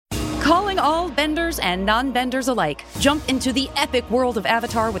Calling all benders and non-benders alike. Jump into the epic world of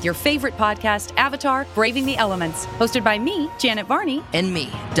Avatar with your favorite podcast, Avatar: Braving the Elements. Hosted by me, Janet Varney. And me,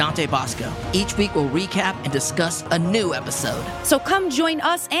 Dante Bosco. Each week we'll recap and discuss a new episode. So come join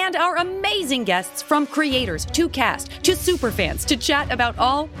us and our amazing guests, from creators to cast to superfans, to chat about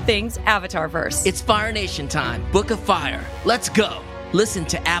all things Avatarverse. It's Fire Nation time. Book of Fire. Let's go. Listen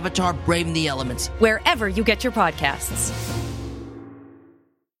to Avatar: Braving the Elements wherever you get your podcasts.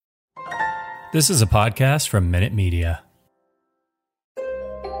 This is a podcast from Minute Media.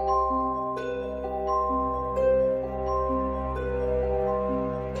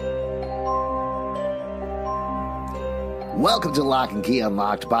 Welcome to Lock and Key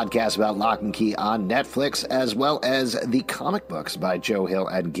Unlocked, podcast about Lock and Key on Netflix, as well as the comic books by Joe Hill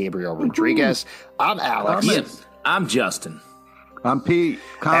and Gabriel Rodriguez. I'm Alex. Yes, I'm Justin. I'm Pete.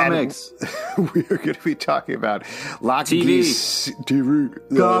 Comics. And we are going to be talking about Lock TV. and Key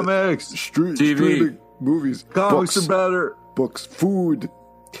TV, Comics. Streaming, movies. Comics books, are better. Books, food.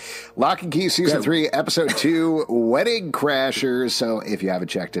 Lock and Key Season 3, Episode 2, Wedding Crashers. So if you haven't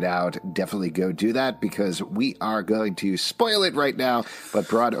checked it out, definitely go do that, because we are going to spoil it right now. But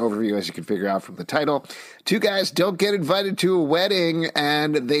broad overview, as you can figure out from the title. Two guys don't get invited to a wedding,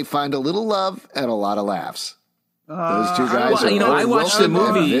 and they find a little love and a lot of laughs. Those two guys. I watched the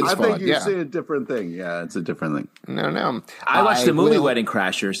movie. I think you see a different thing. Yeah, it's a different thing. No. I watched the movie Wedding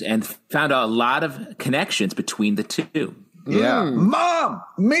Crashers and found out a lot of connections between the two. Yeah. Mom,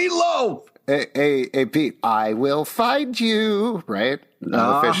 meatloaf. Hey, Pete, I will find you, right? Fisher. You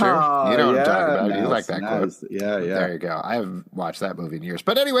know what I'm talking about. You like that quote. Yeah. There you go. I haven't watched that movie in years.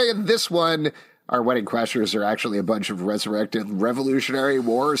 But anyway, in this one, our Wedding Crashers are actually a bunch of resurrected Revolutionary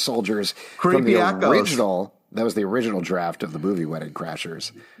War soldiers from the original. That was the original draft of the movie Wedding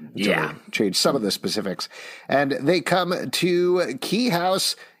Crashers. Yeah. Changed some of the specifics. And they come to Key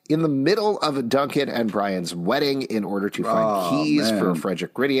House in the middle of Duncan and Brian's wedding in order to find keys for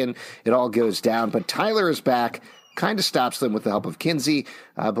Frederick Griddian. It all goes down, but Tyler is back, kind of stops them with the help of Kinsey,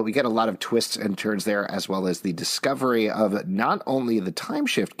 but we get a lot of twists and turns there, as well as the discovery of not only the time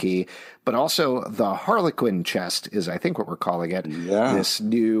shift key, but also the Harlequin chest is, I think, what we're calling it. Yeah. This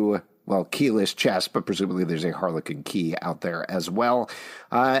new... keyless chest, but presumably there's a Harlequin key out there as well.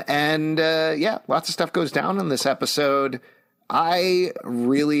 Lots of stuff goes down in this episode. I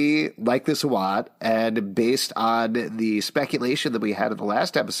really like this a lot, and based on the speculation that we had in the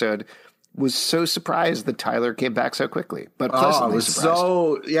last episode, was so surprised that Tyler came back so quickly, but pleasantly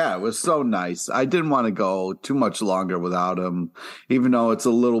surprised. It was so nice. I didn't want to go too much longer without him, even though it's a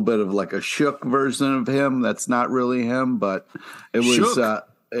little bit of like a Shook version of him. That's not really him, but it was...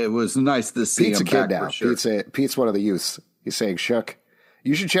 it was nice to see Pete's him a kid back now. for sure. Pete's one of the youths. He's saying Shook.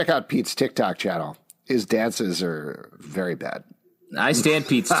 You should check out Pete's TikTok channel. His dances are very bad. I stand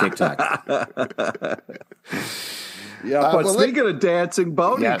Pete's TikTok. But speaking of dancing,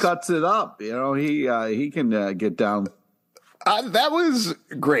 Bodhi cuts it up. You know, he can get down. That was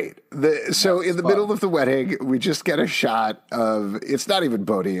great. In the middle of the wedding, we just get a shot of, it's not even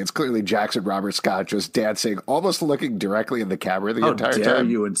Bodhi, it's clearly Jackson Robert Scott just dancing, almost looking directly in the camera the entire time. How dare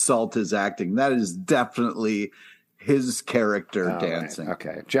you insult his acting? That is definitely his character dancing. Right.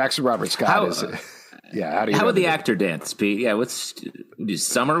 Okay. Jackson Robert Scott is... How would the actor dance, Pete? Yeah, do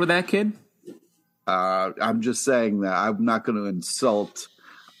summer with that kid? I'm just saying that I'm not going to insult...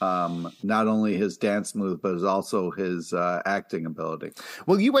 not only his dance move, but also his acting ability.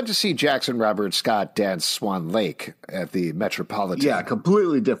 Well, you went to see Jackson Robert Scott dance Swan Lake at the Metropolitan. Yeah,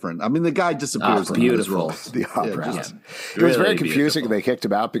 completely different. I mean, the guy disappears in his role. The opera house. It really was very confusing. Beautiful. They kicked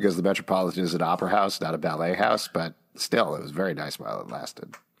him out because the Metropolitan is an opera house, not a ballet house, but still, it was very nice while it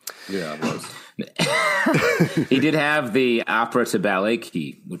lasted. Yeah, it was. He did have the opera to ballet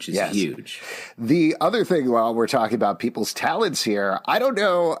key, which is huge. The other thing, while we're talking about people's talents here, I don't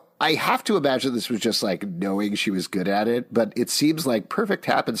know. I have to imagine this was just like knowing she was good at it, but it seems like perfect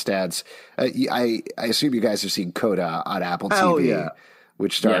happenstance. I assume you guys have seen Coda on Apple TV,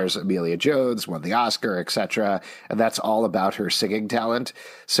 which stars Amelia Jones, won the Oscar, etc. And that's all about her singing talent.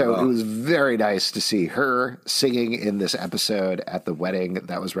 So it was very nice to see her singing in this episode at the wedding.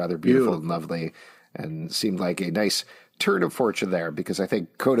 That was rather beautiful and lovely, and seemed like a nice turn of fortune there, because I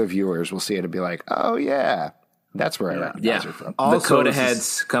think Coda viewers will see it and be like, oh, yeah. That's where I recognize her from. The Coda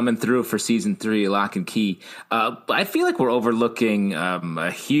heads coming through for season 3, Lock and Key. I feel like we're overlooking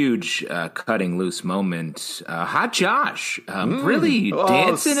a huge cutting loose moment. Hot Josh really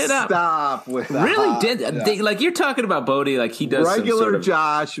dancing it up. Stop with that. Really like you're talking about Bodhi, like he does. Regular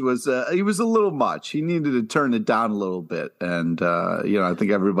Josh was he was a little much. He needed to turn it down a little bit, and I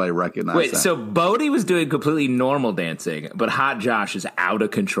think everybody recognized that. So Bodhi was doing completely normal dancing, but Hot Josh is out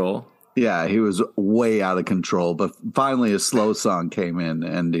of control. Yeah, he was way out of control. But finally, a slow song came in,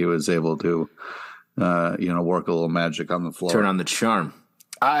 and he was able to, work a little magic on the floor. Turn on the charm.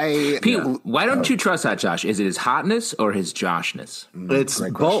 Pete, why don't you trust that Josh? Is it his hotness or his Joshness? It's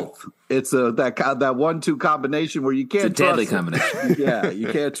both. It's that 1-2 combination where you can't it's a trust deadly it. combination. Yeah, you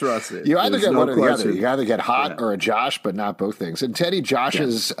can't trust it. You either There's get no one or the question. other. You either get hot or a Josh, but not both things. And Teddy, Josh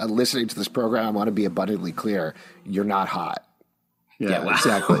is listening to this program. I want to be abundantly clear. You're not hot. Yeah, wow.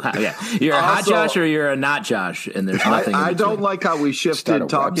 exactly. Wow, yeah. You're a hot Josh or you're a not Josh, and there's nothing. I in don't between. like how we shifted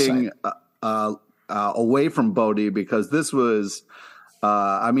talking away from Bodhi, because this was,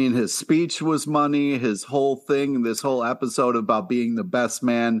 his speech was money. His whole thing, this whole episode about being the best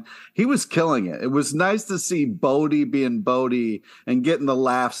man, he was killing it. It was nice to see Bodhi being Bodhi and getting the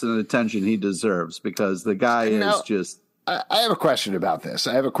laughs and attention he deserves, because the guy is just. I have a question about this.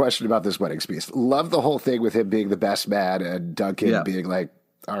 I have a question about this wedding speech. Love the whole thing with him being the best man and Duncan being like,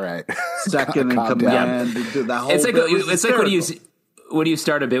 all right. Second in command. That whole it's like when you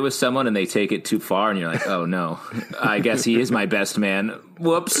start a bit with someone and they take it too far and you're like, oh no, I guess he is my best man.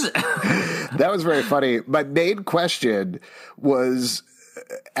 Whoops. That was very funny. My main question was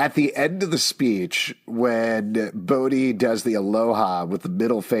at the end of the speech when Bodhi does the aloha with the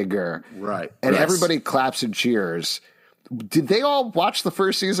middle finger. Right. And everybody claps and cheers. Did they all watch the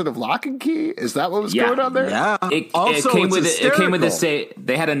first season of Lock and Key? Is that what was going on there? Yeah. It came with the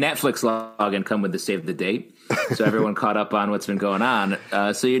they had a Netflix login come with the save the date, so everyone caught up on what's been going on.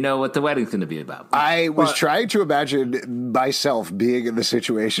 So you know what the wedding's going to be about. I was trying to imagine myself being in the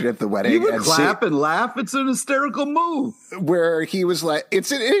situation at the wedding. You would clap and laugh. It's an hysterical move. Where he was like,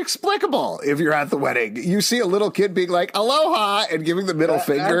 it's inexplicable if you're at the wedding. You see a little kid being like, aloha, and giving the middle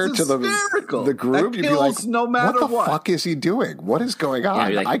finger to the group. You'd be like, no matter what the fuck is he doing? What is going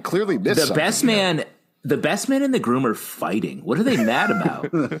on? Like, I clearly missed the best man. The best man and the groom are fighting. What are they mad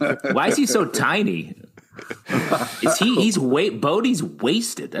about? Why is he so tiny? Bodhi's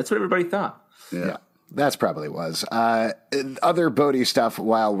wasted. That's what everybody thought. Yeah. That's probably was. Other Bodhi stuff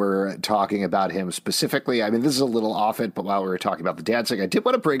while we're talking about him specifically. I mean, this is a little off it, but while we were talking about the dancing, I did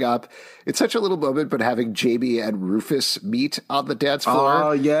want to bring up, it's such a little moment, but having Jamie and Rufus meet on the dance floor.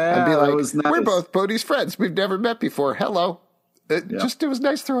 Oh, yeah. And be like, that was nice. We're both Bodhi's friends. We've never met before. Hello. It was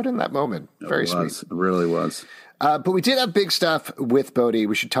nice throwing in that moment. Very sweet. It really was. But we did have big stuff with Bodhi.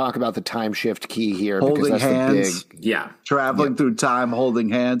 We should talk about the time shift key here. Holding because that's hands. the big, traveling through time, holding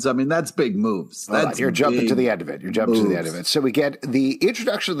hands. I mean, that's big moves. You're jumping to the end of it. So we get the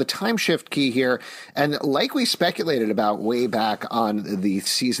introduction of the time shift key here. And like we speculated about way back on the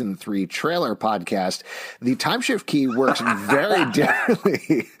season 3 trailer podcast, the time shift key works very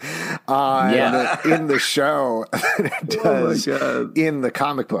differently in the show than it does in the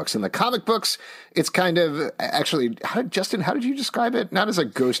comic books. In the comic books, it's kind of actually, Justin, how did you describe it? Not as a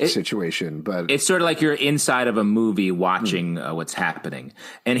ghost situation, but it's sort of like you're inside of a movie watching what's happening.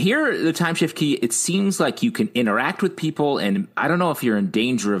 And here, the time shift key, it seems like you can interact with people, and I don't know if you're in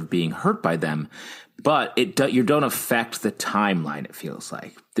danger of being hurt by them, but you don't affect the timeline. It feels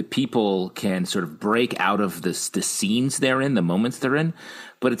like the people can sort of break out of the scenes they're in, the moments they're in,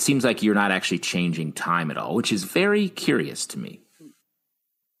 but it seems like you're not actually changing time at all, which is very curious to me.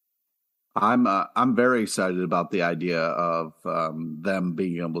 I'm very excited about the idea of them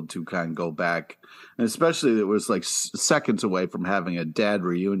being able to kind of go back, and especially it was like seconds away from having a dad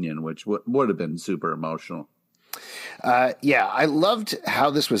reunion, which would have been super emotional. I loved how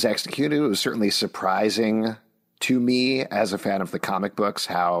this was executed. It was certainly surprising to me as a fan of the comic books,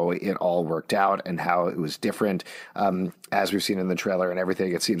 how it all worked out and how it was different. As we've seen in the trailer and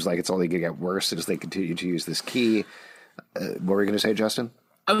everything, it seems like it's only going to get worse as they continue to use this key. What were you going to say, Justin?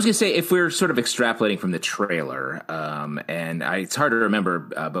 I was going to say, if we're sort of extrapolating from the trailer, it's hard to remember,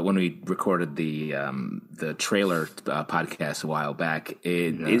 but when we recorded the trailer podcast a while back,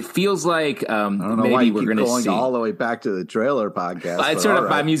 it feels like I don't know maybe why you we're keep going to going see all the way back to the trailer podcast. It's sort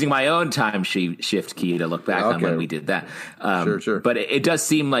of I'm using my own time shift key to look back on when we did that. Sure. But it does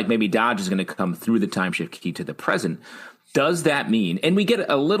seem like maybe Dodge is going to come through the time shift key to the present. Does that mean, and we get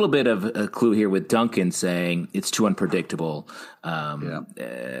a little bit of a clue here with Duncan saying it's too unpredictable.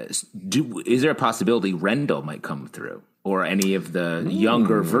 Is there a possibility Rendell might come through, or any of the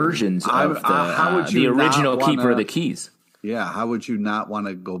younger versions of the original keeper of the keys? Yeah, how would you not want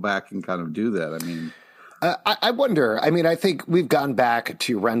to go back and kind of do that? I mean, I wonder. I mean, I think we've gone back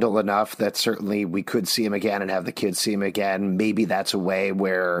to Rendell enough that certainly we could see him again and have the kids see him again. Maybe that's a way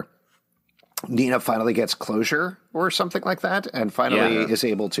where Nina finally gets closure or something like that and finally is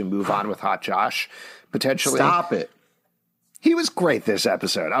able to move on with Hot Josh, potentially. Stop it. He was great this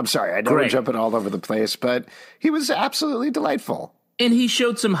episode. I'm sorry. I know we're jumping all over the place, but he was absolutely delightful. And he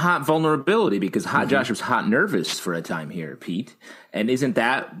showed some hot vulnerability because Hot Josh was hot nervous for a time here, Pete. And isn't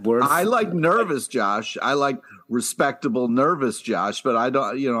that worth? I like nervous Josh. I like respectable nervous Josh, but I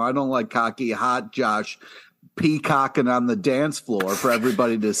don't like cocky hot Josh peacocking on the dance floor for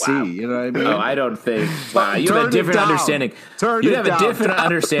everybody to see. You know what I mean? No, I don't think. Wow, you have a different understanding. You have a different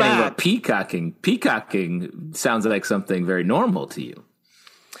understanding of peacocking. Peacocking sounds like something very normal to you.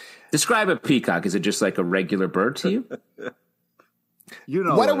 Describe a peacock. Is it just like a regular bird to you?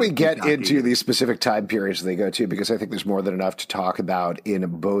 Why don't we get into these specific time periods they go to? Because I think there's more than enough to talk about in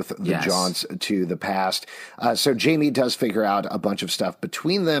both the jaunts to the past. So Jamie does figure out a bunch of stuff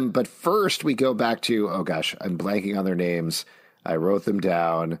between them. But first we go back to, oh gosh, I'm blanking on their names. I wrote them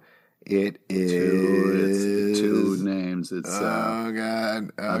down. It is two names. It's oh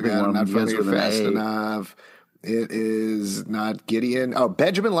god, I'm not finding it fast enough. It is not Gideon. Oh,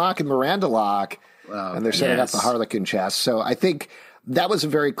 Benjamin Locke and Miranda Locke. And they're setting up the Harlequin chest. So I think that was a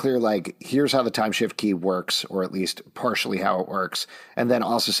very clear, like, here's how the time shift key works, or at least partially how it works. And then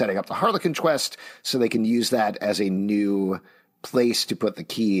also setting up the Harlequin quest so they can use that as a new place to put the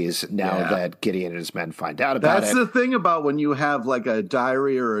keys now that Gideon and his men find out about it. That's the thing about when you have like a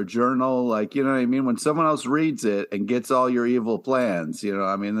diary or a journal, like, you know what I mean? When someone else reads it and gets all your evil plans, you know,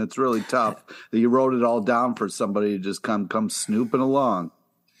 I mean, it's really tough that you wrote it all down for somebody to just come snooping along.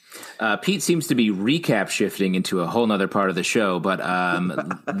 Pete seems to be recap shifting into a whole nother part of the show, but I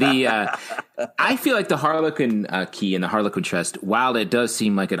feel like the Harlequin key and the Harlequin chest, while it does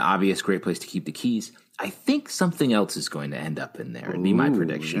seem like an obvious great place to keep the keys, I think something else is going to end up in there. It'd be my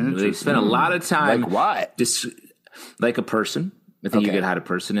prediction. They spent a lot of time. Like what? Like a person. I think you could hide a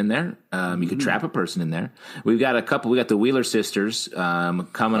person in there. You could trap a person in there. We've got a couple. We got the Wheeler sisters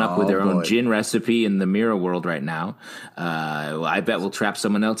coming up with their own gin recipe in the mirror world right now. I bet we'll trap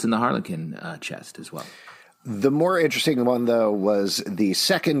someone else in the Harlequin chest as well. The more interesting one, though, was the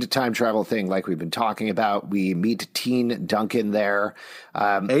second time travel thing, like we've been talking about. We meet teen Duncan there.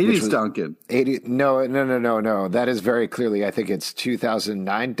 80s Duncan. No. That is very clearly, I think it's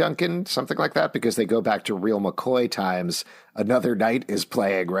 2009 Duncan, something like that, because they go back to real McCoy times. Another Night is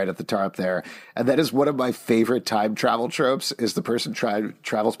playing right at the top there. And that is one of my favorite time travel tropes, is the person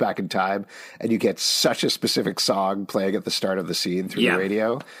travels back in time, and you get such a specific song playing at the start of the scene through the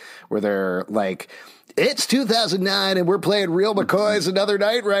radio, where they're like, it's 2009 and we're playing Real McCoy's Another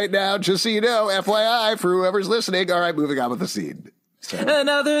Night right now, just so you know, FYI, for whoever's listening. All right, moving on with the scene. So.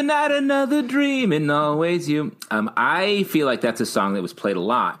 Another night, another dream, and always you. I feel like that's a song that was played a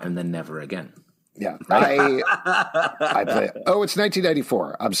lot and then never again. Yeah, I play. Oh, it's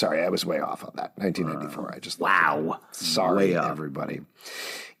 1994. I'm sorry, I was way off on that. 1994. I just sorry, everybody.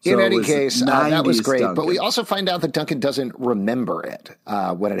 In any case, that was great. Duncan. But we also find out that Duncan doesn't remember it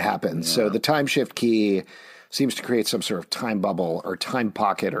when it happens. Yeah. So the time shift key seems to create some sort of time bubble or time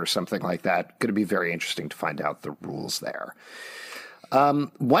pocket or something like that. Going to be very interesting to find out the rules there.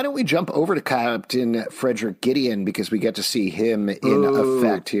 Why don't we jump over to Captain Frederick Gideon, because we get to see him in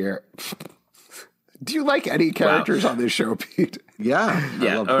effect here. Do you like any characters on this show, Pete?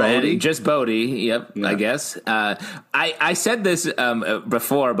 Yeah. Or just Bodhi. Yep. Yeah. I guess. I said this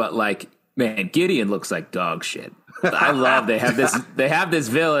before, but like, man, Gideon looks like dog shit. I love they have this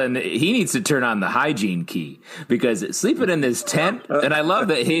villain. He needs to turn on the hygiene key, because sleeping in this tent, and I love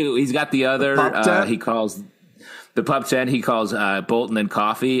that he's got the other. He calls the pub tent. He calls Bolton and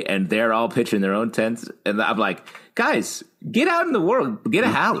Coffee, and they're all pitching their own tents. And I'm like, guys, get out in the world, get a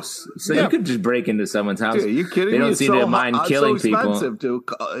house. So you could just break into someone's house. Dude, are you kidding me? They don't seem to mind killing people. It's so expensive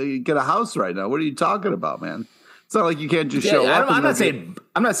to get a house right now. What are you talking about, man? It's not like you can't just show up.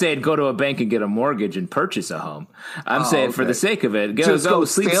 I'm not saying go to a bank and get a mortgage and purchase a home. I'm saying for the sake of it, go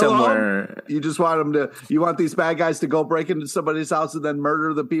sleep somewhere. Home? You just want them to. You want these bad guys to go break into somebody's house and then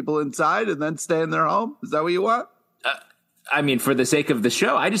murder the people inside and then stay in their home? Is that what you want? I mean, for the sake of the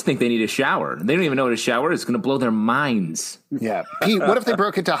show, I just think they need a shower. They don't even know what a shower is. It's going to blow their minds. Yeah. Pete, what if they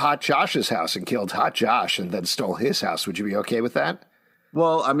broke into Hot Josh's house and killed Hot Josh and then stole his house? Would you be okay with that?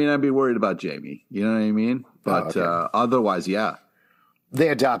 Well, I mean, I'd be worried about Jamie. You know what I mean? But otherwise, yeah. They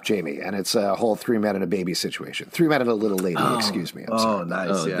adopt Jamie, and it's a whole 3 men and a baby situation. 3 men and a little lady, excuse me. I'm sorry. Nice.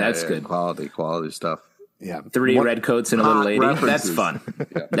 Oh, yeah, that's good. Quality stuff. Yeah, 3 red coats and a little lady. References. That's fun.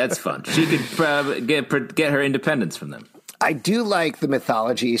 That's fun. She could get her independence from them. I do like the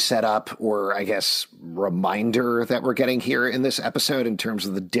mythology setup, or I guess reminder that we're getting here in this episode in terms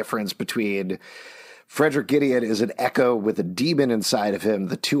of the difference between Frederick Gideon is an echo with a demon inside of him.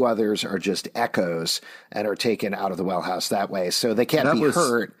 The 2 others are just echoes and are taken out of the well house that way. So they can't be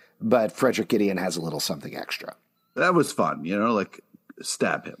hurt, but Frederick Gideon has a little something extra. That was fun, like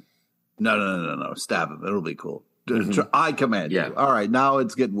stab him. No, stab him. It'll be cool. I command you. All right, now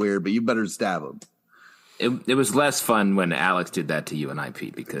it's getting weird, but you better stab him. It was less fun when Alex did that to you and I,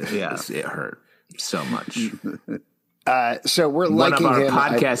 Pete, because it hurt so much. So we're one liking of our him.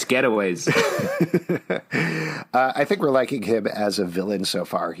 podcast getaways. I think we're liking him as a villain so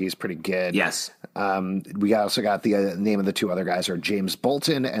far. He's pretty good. Yes. We also got the name of the two other guys are James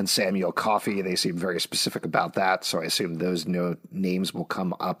Bolton and Samuel Coffey. They seem very specific about that, so I assume those names will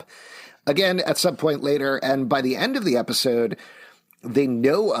come up again at some point later. And by the end of the episode, they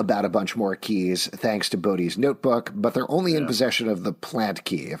know about a bunch more keys thanks to Bodhi's notebook, but they're only in possession of the plant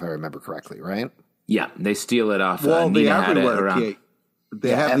key, if I remember correctly, right? Yeah, they steal it off. Well, the Nina had it everywhere around. key. They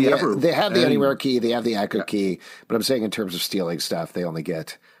have the anywhere key, they have the echo key, but I'm saying in terms of stealing stuff, they only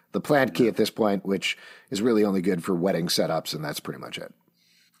get the plant key at this point, which is really only good for wedding setups, and that's pretty much it.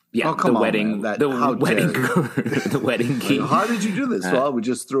 Yeah, come the on, wedding, man. the wedding key. How did you do this? Well, we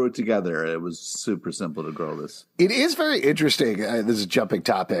just threw it together. It was super simple to grow this. It is very interesting. This is jumping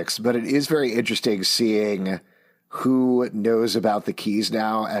topics, but it is very interesting seeing who knows about the keys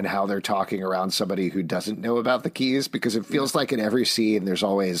now and how they're talking around somebody who doesn't know about the keys, because it feels like in every scene there's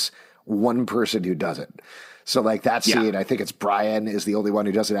always one person who doesn't. So like that scene, I think it's Brian is the only one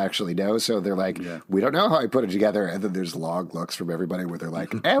who doesn't actually know. So they're like, we don't know how I put it together. And then there's long looks from everybody where they're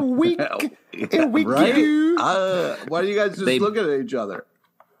like, a week, right? Why do you guys just look at each other?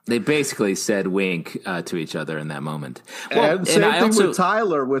 They basically said wink to each other in that moment. Well, and same thing with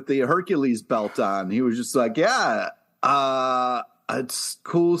Tyler with the Hercules belt on. He was just like, it's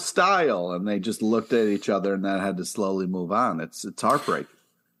cool style. And they just looked at each other and then had to slowly move on. It's heartbreaking.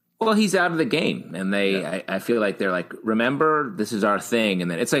 Well, he's out of the game, and I feel like they're like, remember, this is our thing. And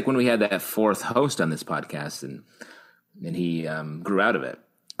then it's like when we had that fourth host on this podcast, and he grew out of it.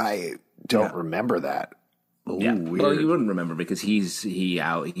 I don't remember that. Ooh, weird. Well, you wouldn't remember because he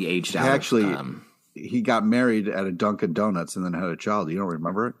aged out. Actually, he got married at a Dunkin' Donuts and then had a child. You don't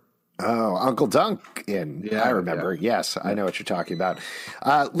remember it? Oh, Uncle Duncan. Yeah, I remember. Yeah. Yes, I know what you're talking about.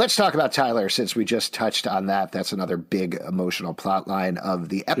 Let's talk about Tyler since we just touched on that. That's another big emotional plot line of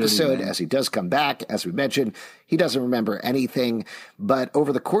the episode. As he does come back, as we mentioned, he doesn't remember anything. But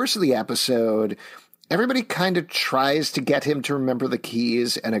over the course of the episode, everybody kind of tries to get him to remember the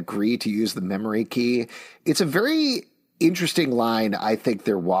keys and agree to use the memory key. It's a very interesting line I think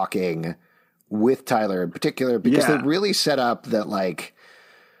they're walking with Tyler in particular, because they really set up that, like,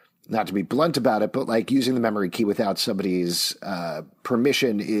 not to be blunt about it, but like using the memory key without somebody's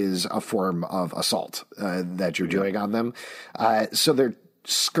permission is a form of assault that you're doing on them. So they're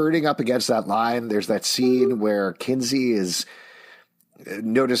skirting up against that line. There's that scene where Kinsey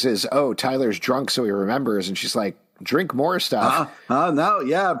notices, oh, Tyler's drunk, so he remembers, and she's like, drink more stuff.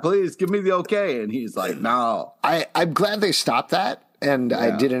 No, please give me the okay. And he's like, no. I'm glad they stopped that, and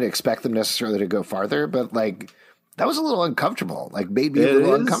I didn't expect them necessarily to go farther, but like, that was a little uncomfortable, like made me a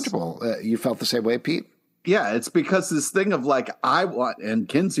little uncomfortable. You felt the same way, Pete? Yeah, it's because this thing of like, I want, and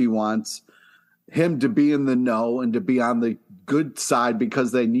Kinsey wants him to be in the know and to be on the good side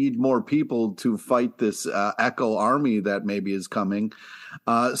because they need more people to fight this Echo army that maybe is coming.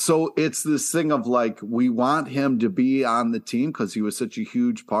 So it's this thing of like, we want him to be on the team because he was such a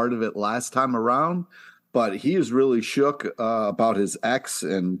huge part of it last time around, but he is really shook about his ex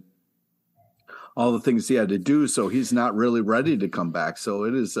and all the things he had to do, so he's not really ready to come back. So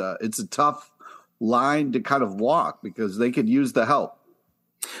it is it's a tough line to kind of walk because they could use the help.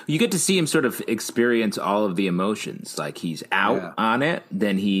 You get to see him sort of experience all of the emotions. Like he's out on it,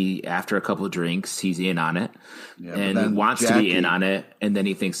 then after a couple of drinks, he's in on it, and he wants to be in on it, and then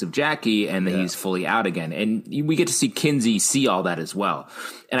he thinks of Jackie, and then he's fully out again. And we get to see Kinsey see all that as well.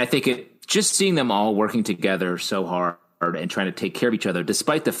 And I think just seeing them all working together so hard and trying to take care of each other,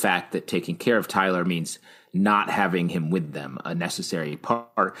 despite the fact that taking care of Tyler means not having him with them, a necessary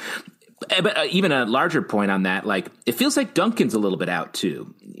part. But even a larger point on that, like, it feels like Duncan's a little bit out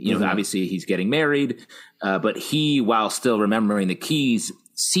too. You know, obviously he's getting married, but he, while still remembering the keys,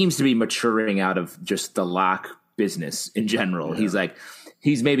 seems to be maturing out of just the lock business in general. He's like,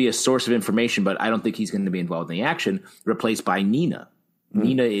 he's maybe a source of information, but I don't think he's going to be involved in the action, replaced by Nina.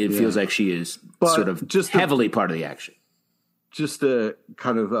 Nina, it feels like she is sort of just heavily part of the action. Just to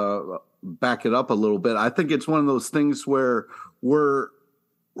kind of back it up a little bit, I think it's one of those things where we're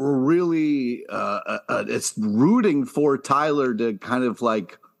really it's rooting for Tyler to kind of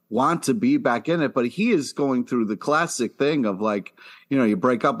like want to be back in it, but he is going through the classic thing of like, you know, you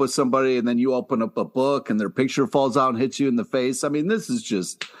break up with somebody and then you open up a book and their picture falls out and hits you in the face. I mean, this is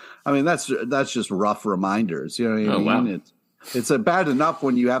just, I mean, that's just rough reminders. You know what I mean? Wow. It's bad enough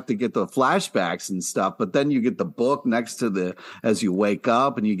when you have to get the flashbacks and stuff, but then you get the book next to as you wake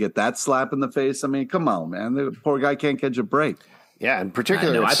up and you get that slap in the face. I mean, come on, man. The poor guy can't catch a break. Yeah, and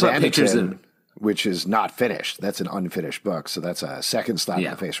particularly Sanditon, which is not finished. That's an unfinished book, so that's a second slap in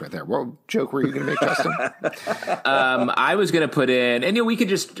the face right there. What joke were you going to make, Justin? I was going to put in, and we could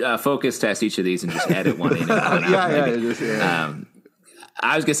just focus test each of these and just edit one in. And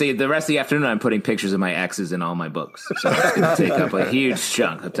I was going to say the rest of the afternoon I'm putting pictures of my exes in all my books. So it's going to take up a huge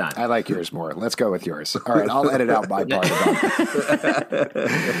chunk of time. I like yours more. Let's go with yours. All right, I'll edit out my part about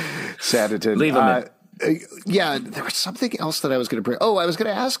Sanditon. Leave them in. There was something else that I was going to bring. Oh, I was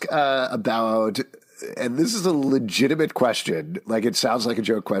going to ask about, and this is a legitimate question. Like, it sounds like a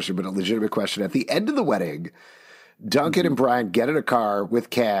joke question, but a legitimate question. At the end of the wedding, Duncan and Brian get in a car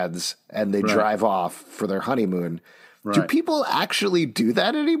with cans and they drive off for their honeymoon. Right. Do people actually do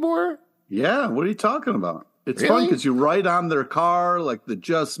that anymore? Yeah. What are you talking about? It's fun because you write on their car like the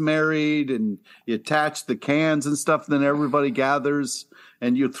just married and you attach the cans and stuff. Then everybody gathers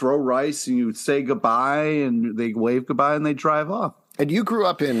and you throw rice and you say goodbye and they wave goodbye and they drive off. And you grew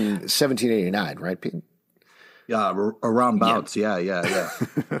up in 1789, right, Pete? Yeah, around bouts. Yeah.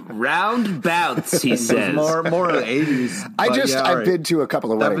 Round bouts, he says. More in the 80s. I've been to a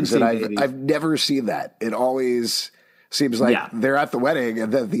couple of weddings and I've never seen that. It always seems like they're at the wedding,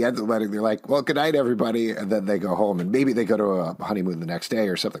 and then at the end of the wedding, they're like, well, good night, everybody. And then they go home, and maybe they go to a honeymoon the next day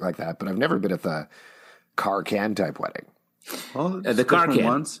or something like that. But I've never been at the car can type wedding. Well, the car can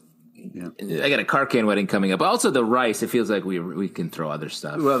ones. Yeah. I got a car can wedding coming up. Also, the rice. It feels like we can throw other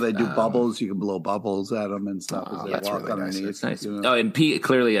stuff. Well, they do bubbles. You can blow bubbles at them and stuff. Oh, that's really nice. It's nice. Oh, and Pete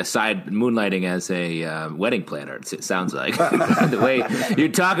clearly moonlighting as a wedding planner. It sounds like the way you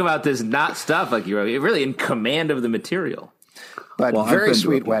talk about this stuff, like you're really in command of the material. But very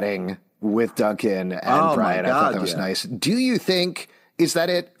sweet wedding with Duncan and Brian. I thought that was nice. Do you think is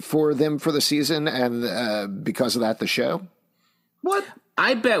that it for them for the season, and because of that, the show? What?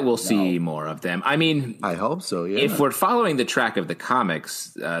 I bet we'll see more of them. I mean, I hope so. Yeah. If we're following the track of the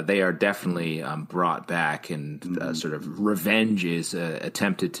comics, they are definitely brought back, and sort of revenge is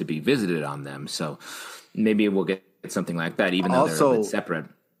attempted to be visited on them. So maybe we'll get something like that, even though they're a bit separate.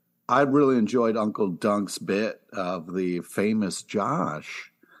 I really enjoyed Uncle Dunk's bit of the famous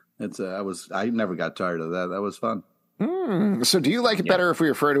Josh. I never got tired of that. That was fun. So, do you like it better if we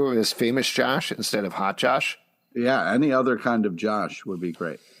refer to him as famous Josh instead of hot Josh? Yeah, any other kind of Josh would be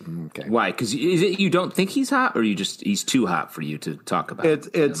great. Okay. Why? Because you don't think he's hot, or he's too hot for you to talk about?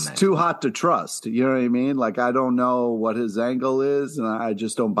 It's too hot to trust. You know what I mean? Like, I don't know what his angle is, and I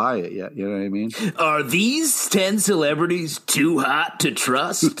just don't buy it yet. You know what I mean? Are these 10 celebrities too hot to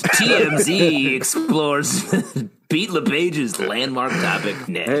trust? TMZ explores Pete LePage's landmark topic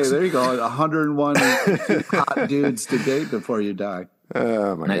next. Hey, there you go. 101 hot dudes to date before you die.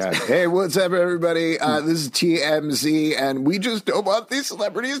 Oh, my God. Hey, what's up, everybody? This is TMZ, and we just don't want these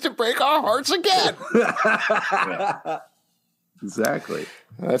celebrities to break our hearts again. Exactly.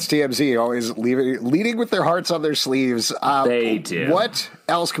 That's TMZ, always leading with their hearts on their sleeves. They do. What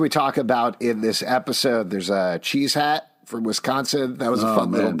else can we talk about in this episode? There's a cheese hat from Wisconsin. That was a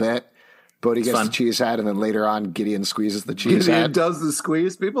fun little bit. Bodie gets the cheese hat, and then later on, Gideon squeezes the cheese hat. Gideon does the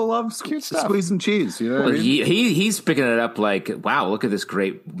squeeze. People love squeezing cheese. You know what I mean? He's picking it up like, wow, look at this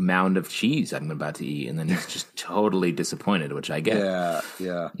great mound of cheese I'm about to eat. And then he's just totally disappointed, which I get.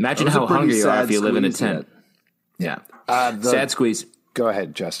 Yeah. Imagine how hungry you are if you live in a tent. Yeah. Sad squeeze. Go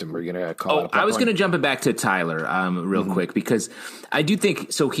ahead, Justin. We're going to call I was going to jump it back to Tyler real quick, because I do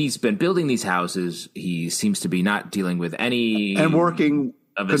think, so he's been building these houses. He seems to be not dealing with any... And working...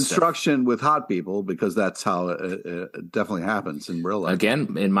 construction with hot people, because that's how it definitely happens in real life.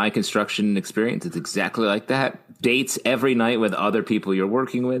 Again, in my construction experience, it's exactly like that. Dates every night with other people you're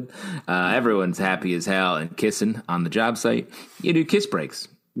working with. Everyone's happy as hell and kissing on the job site. You do kiss breaks.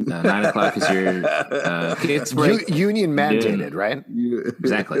 9 o'clock is your kiss break. Union mandated, right?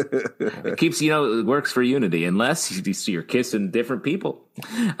 Exactly. It keeps, it works for unity, unless you're kissing different people,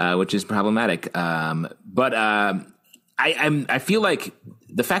 which is problematic. But I feel like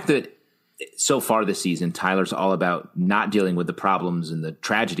the fact that so far this season, Tyler's all about not dealing with the problems and the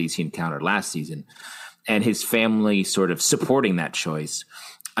tragedies he encountered last season, and his family sort of supporting that choice.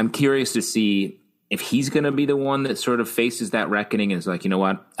 I'm curious to see if he's going to be the one that sort of faces that reckoning and is like, you know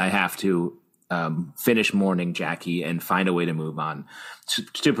what, I have to finish mourning Jackie and find a way to move on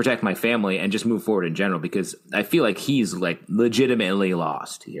to protect my family and just move forward in general, because I feel like he's like legitimately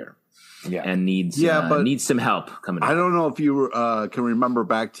lost here. and needs some help coming up. I don't know if you can remember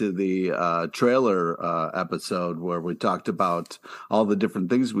back to the trailer episode where we talked about all the different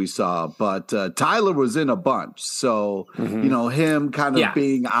things we saw, but Tyler was in a bunch. So, him kind of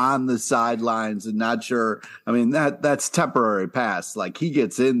being on the sidelines and not sure. I mean, that's temporary pass. Like, he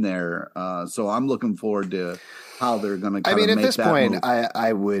gets in there. So I'm looking forward to how they're going to at make this that point, move.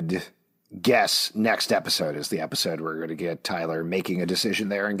 I would guess next episode is the episode we're going to get Tyler making a decision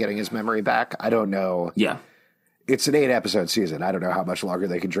there and getting his memory back. I don't know. Yeah. It's an 8-episode season. I don't know how much longer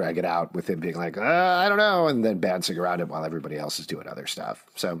they can drag it out with him being like, I don't know, and then bouncing around it while everybody else is doing other stuff.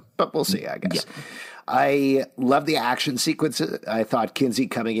 So, but we'll see, I guess. Yeah. I love the action sequences. I thought Kinsey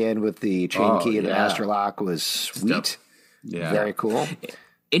coming in with the chain key and the master lock was sweet. Yeah. Very cool.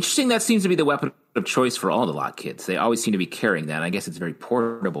 Interesting. That seems to be the weapon of choice for all the lock kids. They always seem to be carrying that. I guess it's very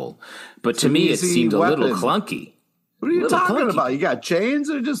portable. But to me, it seemed a little clunky. What are you talking about? You got chains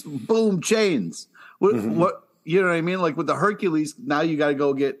or just boom chains? What you know what I mean? Like with the Hercules, now you got to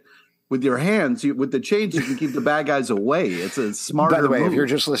go get with your hands. With the chains, you can keep the bad guys away. It's a smarter By the way, move. if you're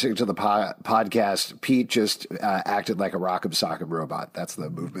just listening to the podcast, Pete just acted like a Rock'em Sock'em robot. That's the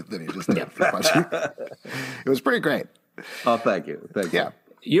movement that he just did. It was pretty great. Oh, thank you. Yeah.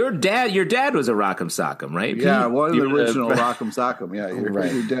 Your dad was a Rock'em Sock'em, right? Pete? Yeah, one of the original Rock'em Sock'em. Yeah, you're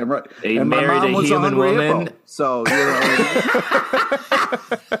damn right. He married a human woman. Hippo, so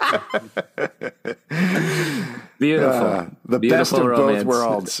beautiful. The beautiful best of romance. both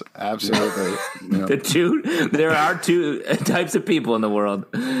worlds. Absolutely. There are two types of people in the world: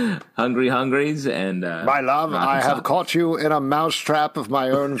 hungry hungries and my love. I have caught you in a mousetrap of my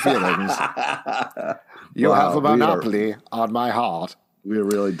own feelings. You have a monopoly on my heart. We're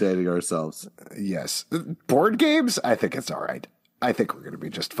really dating ourselves. Yes. Board games? I think it's all right. I think we're going to be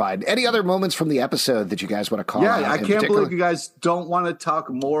just fine. Any other moments from the episode that you guys want to call out? Yeah, I can't believe you guys don't want to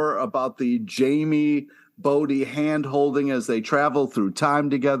talk more about the Jamie Bodie hand holding as they travel through time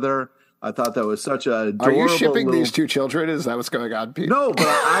together. I thought that was such a adorable. Are you shipping these two children? Is that what's going on, Pete? No, but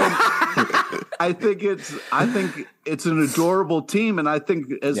I think it's an adorable team, and I think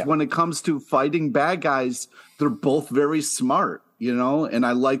when it comes to fighting bad guys, they're both very smart. And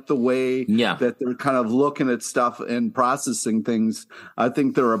I like the way that they're kind of looking at stuff and processing things. I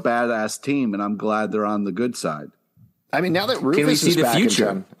think they're a badass team, and I'm glad they're on the good side. I mean, now that Rufus is back in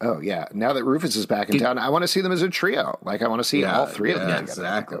town. Oh, yeah. Now that Rufus is back in town, I want to see them as a trio. Like, I want to see all three of them together.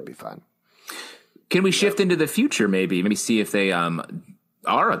 Exactly. That would be fun. Can we shift into the future, maybe? Maybe see if they are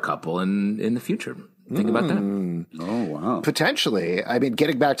a couple in the future. Think about that. Oh, wow. Potentially. I mean,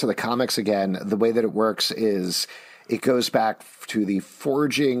 getting back to the comics again, the way that it works is it goes back to the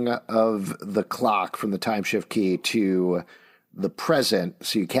forging of the clock from the time shift key to the present,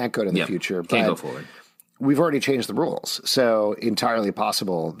 so you can't go to the future. Can't go forward. We've already changed the rules, so entirely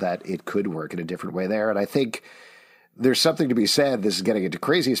possible that it could work in a different way there. And I think there's something to be said. This is getting into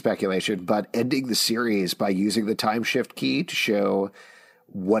crazy speculation, but ending the series by using the time shift key to show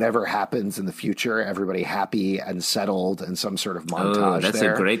whatever happens in the future, everybody happy and settled, and some sort of montage. Oh, that's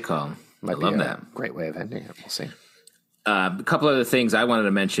a great call. I love that. Great way of ending it. We'll see. A couple other things I wanted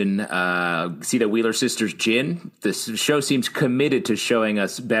to mention. See the Wheeler Sisters gin. This show seems committed to showing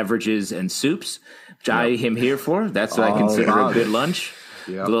us beverages and soups, which I am here for. That's what I consider a good lunch.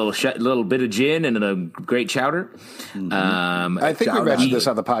 Yep. A little bit of gin and a great chowder. I think we mentioned this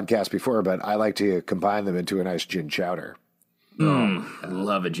on the podcast before, but I like to combine them into a nice gin chowder. I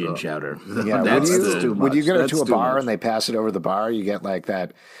love a gin chowder. Yeah, when you go to a bar and they pass it over the bar, you get like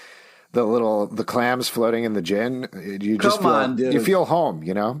that. The clams floating in the gin. You just you feel home,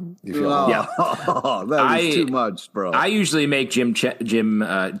 You feel home. Yeah. That is too much, bro. I usually make gin chowder,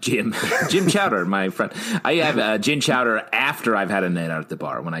 my friend. I have gin chowder after I've had a night out at the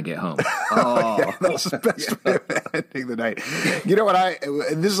bar when I get home. That's the best way of ending the night. You know what?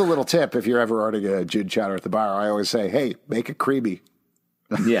 This is a little tip. If you're ever ordering a gin chowder at the bar, I always say, "Hey, make it creamy."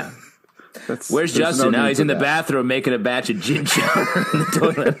 Yeah. Where's Justin? Now he's in the bathroom making a batch of gin chowder in the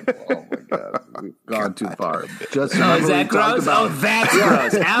toilet. Oh my God, we've gone too far. Justin, is that gross? That's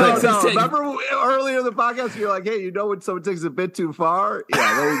gross. Alex, remember earlier in the podcast you're like, "Hey, when someone takes it a bit too far?"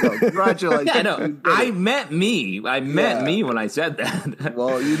 Yeah, there you go. Congratulations. Yeah, no, I meant me. I meant me when I said that.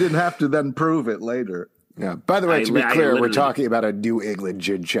 Well, you didn't have to then prove it later. Yeah. By the way, to be clear, we're talking about a New England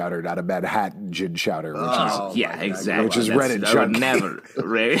gin chowder, not a Manhattan gin chowder, exactly. Which is red and chunky. Never,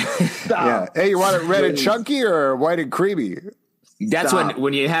 right? Yeah. Hey, you want it red and chunky or white and creamy? That's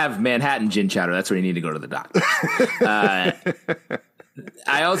when you have Manhattan gin chowder. That's when you need to go to the doctor.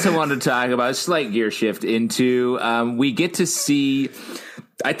 I also wanted to talk about a slight gear shift into we get to see.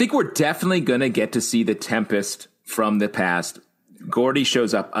 I think we're definitely going to get to see the Tempest from the past Gordy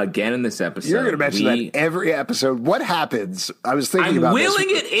shows up again in this episode. You're going to mention that every episode. What happens? I was thinking about this. I'm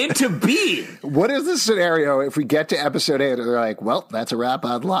willing it into being. What is the scenario if we get to episode 8 and they're like, well, that's a wrap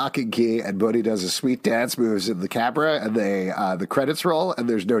on Lock and Key, and Bodhi does a sweet dance moves in the camera, and the credits roll, and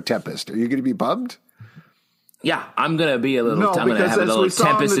there's no Tempest. Are you going to be bummed? Yeah, I'm going to be a little. No, I'm because have as a we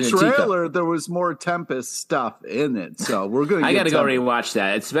saw in the trailer, teacup. there was more Tempest stuff in it. So we're going to. I got to go rewatch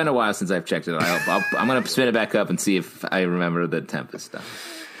that. It's been a while since I've checked it. I'm going to spin it back up and see if I remember the Tempest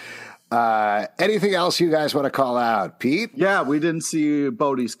stuff. Anything else you guys want to call out, Pete? Yeah, we didn't see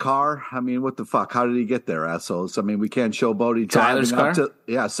Bodhi's car. I mean, what the fuck? How did he get there, assholes? I mean, we can't show Bodhi Tyler's car.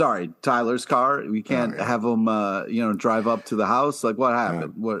 Tyler's car. We can't have him, drive up to the house. Like, what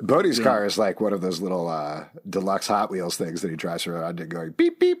happened? Bodhi's car is like one of those little deluxe Hot Wheels things that he drives around and going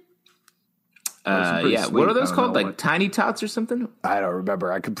beep beep. Yeah, what are those called? Like Tiny Tots or something? I don't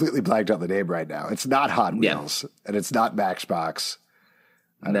remember. I completely blanked on the name right now. It's not Hot Wheels, and it's not Matchbox.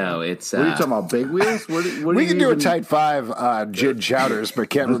 No, it's. What are you talking about? Big Wheels? We can do a tight 5 on Gin Chowders, but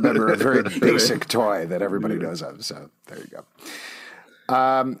can't remember a very basic toy that everybody knows of. So there you go.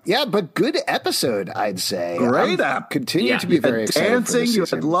 Yeah, but good episode, I'd say. Great continue to be very excited. Dancing, you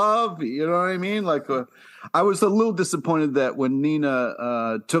had love. You know what I mean? Like, I was a little disappointed that when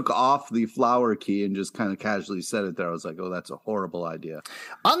Nina took off the flower key and just kind of casually said it there, I was like, oh, that's a horrible idea.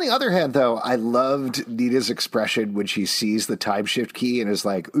 On the other hand, though, I loved Nina's expression when she sees the time shift key and is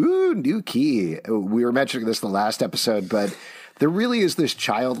like, ooh, new key. We were mentioning this in the last episode, but there really is this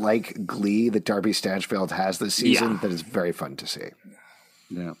childlike glee that Darby Stanchfield has this season that is very fun to see.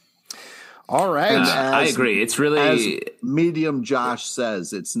 Yeah. All right. I agree. It's really, as Medium Josh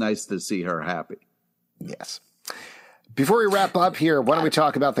says, it's nice to see her happy. Yes. Before we wrap up here, why don't we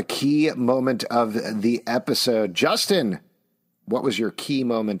talk about the key moment of the episode? Justin, what was your key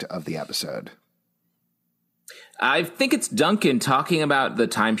moment of the episode? I think it's Duncan talking about the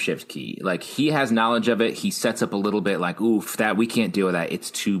time shift key. Like, he has knowledge of it. He sets up a little bit like, oof, that we can't deal with that.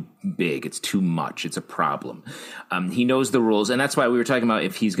 It's too big. It's too much. It's a problem. He knows the rules. And that's why we were talking about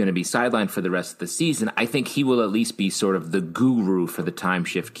if he's going to be sidelined for the rest of the season. I think he will at least be sort of the guru for the time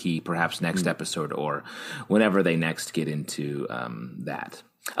shift key, perhaps next episode or whenever they next get into that.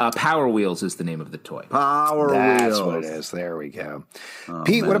 Power Wheels is the name of the toy. Power Wheels. That's what it is. There we go.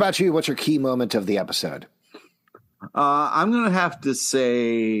 Pete, what about you? What's your key moment of the episode? I'm going to have to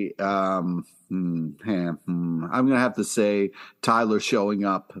say, I'm going to have to say Tyler showing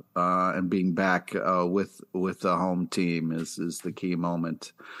up and being back with the home team is the key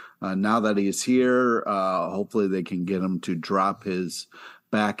moment. Now that he's here, hopefully they can get him to drop his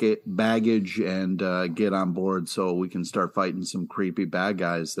baggage and get on board so we can start fighting some creepy bad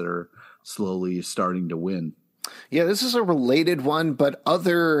guys that are slowly starting to win. Yeah, this is a related one, but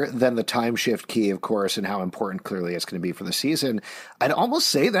other than the time shift key, of course, and how important clearly it's going to be for the season, I'd almost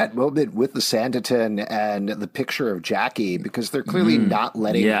say that moment with the Sanditon and the picture of Jackie, because they're clearly not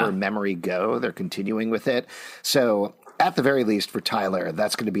letting her memory go. They're continuing with it. So at the very least for Tyler,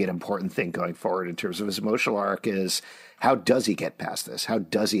 that's going to be an important thing going forward in terms of his emotional arc is how does he get past this? How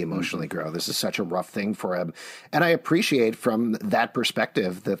does he emotionally grow? This is such a rough thing for him. And I appreciate from that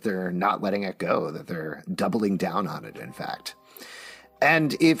perspective that they're not letting it go, that they're doubling down on it, in fact.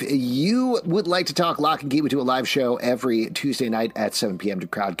 And if you would like to talk Lock and Key, we do a live show every Tuesday night at 7 p.m. to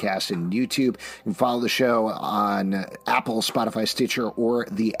Crowdcast and YouTube. You can follow the show on Apple, Spotify, Stitcher, or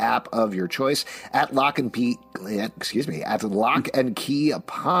the app of your choice at Lock and Key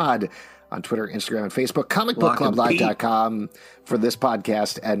Pod on Twitter, Instagram, and Facebook. ComicBookClubLive.com for this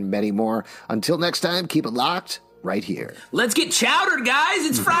podcast and many more. Until next time, keep it locked right here. Let's get chowdered, guys.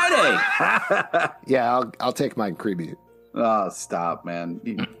 It's Friday. Yeah, I'll take mine creamy. Oh, stop, man.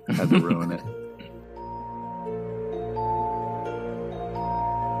 You had to ruin it.